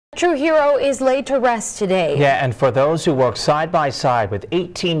True hero is laid to rest today. Yeah, and for those who worked side by side with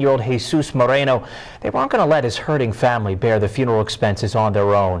 18-year-old Jesus Moreno, they weren't going to let his hurting family bear the funeral expenses on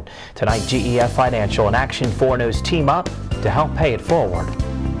their own. Tonight, GEF Financial and Action 4 News team up to help pay it forward.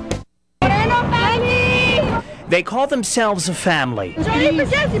 Moreno family! They call themselves a family.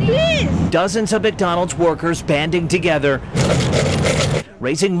 Please. Dozens of McDonald's workers banding together,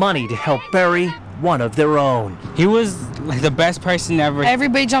 raising money to help bury one of their own. He was like the best person ever.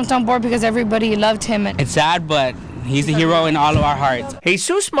 Everybody jumped on board because everybody loved him. It's sad, but he's a hero in all of our hearts.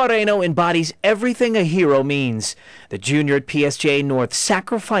 Jesus Moreno embodies everything a hero means. The junior at PSJ North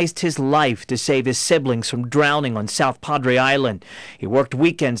sacrificed his life to save his siblings from drowning on South Padre Island. He worked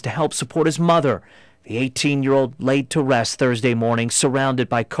weekends to help support his mother. The 18-year-old laid to rest Thursday morning, surrounded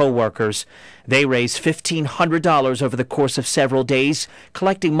by co-workers. They raised $1,500 over the course of several days,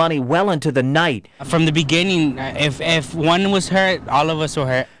 collecting money well into the night. From the beginning, if one was hurt, all of us were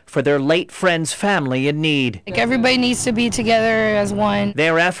hurt. For their late friend's family in need. Like everybody needs to be together as one.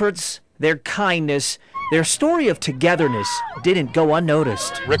 Their efforts, their kindness, their story of togetherness didn't go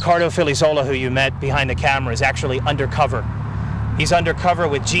unnoticed. Ricardo Filizola, who you met behind the camera, is actually undercover. He's undercover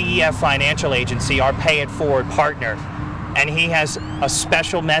with GEF Financial Agency, our Pay It Forward partner. And he has a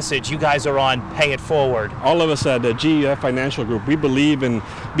special message. You guys are on Pay It Forward. All of us at the GEF Financial Group, we believe in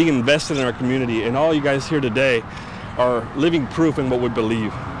being invested in our community. And all you guys here today are living proof in what we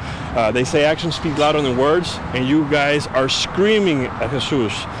believe. They say actions speak louder than words. And you guys are screaming at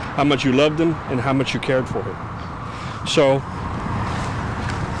Jesus how much you loved him and how much you cared for him. So,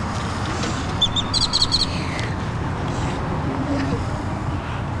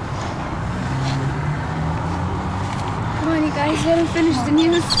 Come on, you guys, let him finish the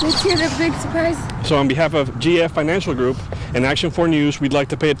news. Let's hear the big surprise. So on behalf of GEF Financial Group and Action 4 News, we'd like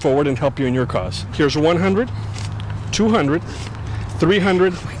to pay it forward and help you in your cause. Here's 100, 200,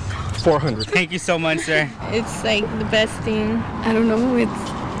 300, 400. Thank you so much, sir. It's like the best thing. I don't know, It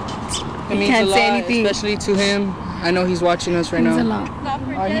means can't a say lot, anything. especially to him. I know he's watching us right it's a now. lot.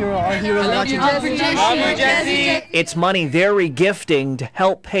 Our hero is watching. It's money they're regifting to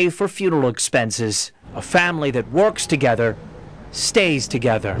help pay for funeral expenses. A family that works together stays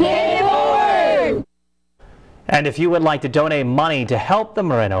together. And if you would like to donate money to help the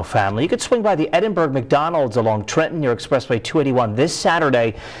Moreno family, you could swing by the Edinburgh McDonald's along Trenton near Expressway 281 this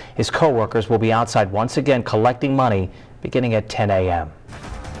Saturday. His co-workers will be outside once again collecting money beginning at 10 a.m.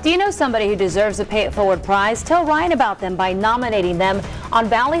 Do you know somebody who deserves a Pay It Forward prize? Tell Ryan about them by nominating them on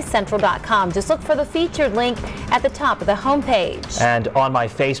valleycentral.com. Just look for the featured link at the top of the homepage. And on my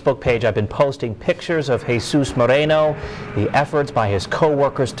Facebook page, I've been posting pictures of Jesus Moreno, the efforts by his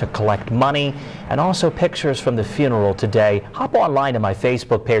co-workers to collect money, and also pictures from the funeral today. Hop online to my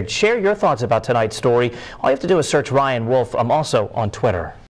Facebook page. Share your thoughts about tonight's story. All you have to do is search Ryan Wolf. I'm also on Twitter.